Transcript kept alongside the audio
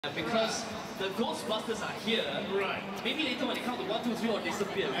Because the Ghostbusters are here, right? Maybe later when they count to 1, 2, 3 or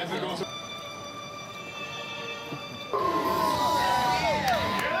disappear. Here they come!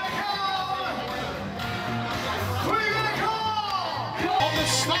 We're gonna call on the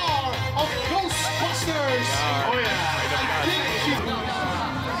star of Ghostbusters! Oh yeah!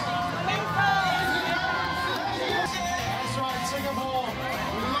 That's right, Singapore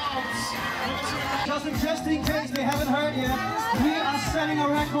loves... Just in case they haven't heard yet, we are setting a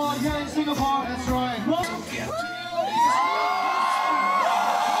record here in Singapore. That's right.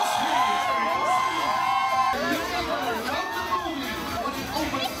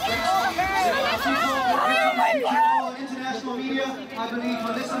 International media, I believe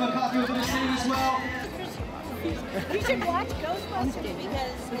Melissa McCarthy will do the same as well. We should watch Ghostbusters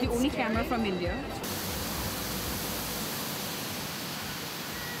because it's the only camera from India.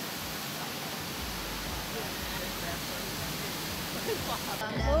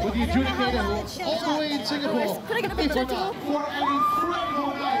 With the adjudicator all the way in Singapore. Could I get a picture too? For an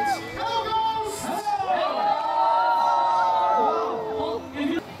incredible night. Go Ghosts!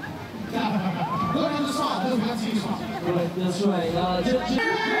 Look at the song. Look at the song. Right, that's right.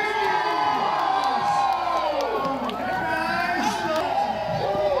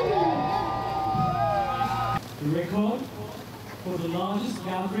 The record for the largest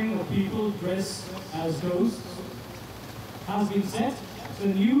gathering of people dressed as ghosts has been set. The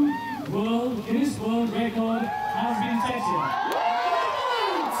new Guinness World Record has been set here.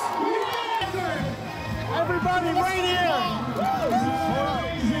 Everybody right here!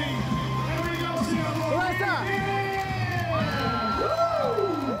 Amazing! Here we go, Singapore! Right there!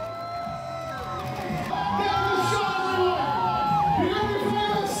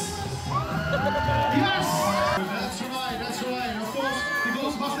 Yes! That's right. Of course, the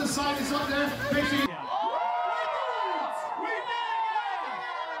Ghostbusters sign is up there. Make sure you...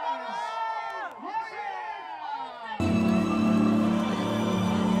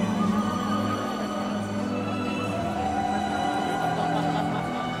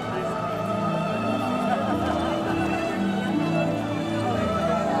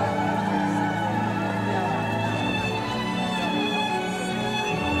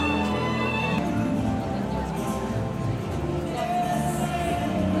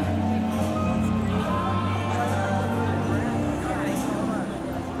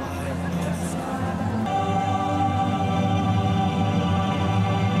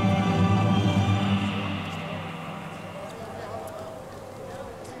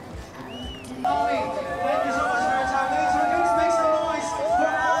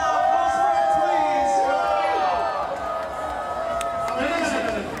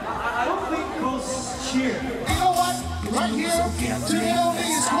 Right here, today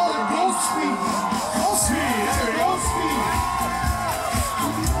is called Ghost Speed. Ghost Speed, Ghost Speed.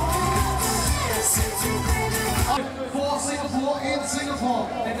 For Singapore, in Singapore,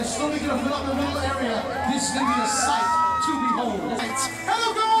 and they're slowly going to fill up the middle area. This is going to be a sight to behold. Hello,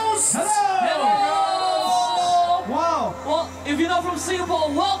 Ghosts! Hello! Wow! Well, if you're not from Singapore,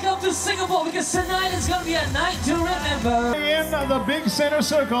 welcome to Singapore because tonight is going to be a night to remember. In the big center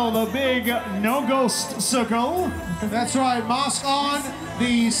circle, the big no ghost circle. That's right, mask on,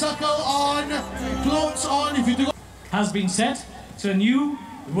 the circle on, clothes on. If you do Has been set. So a new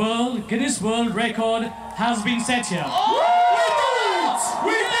Guinness World Record has been set here. Oh!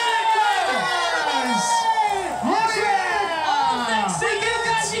 we did it! We did it!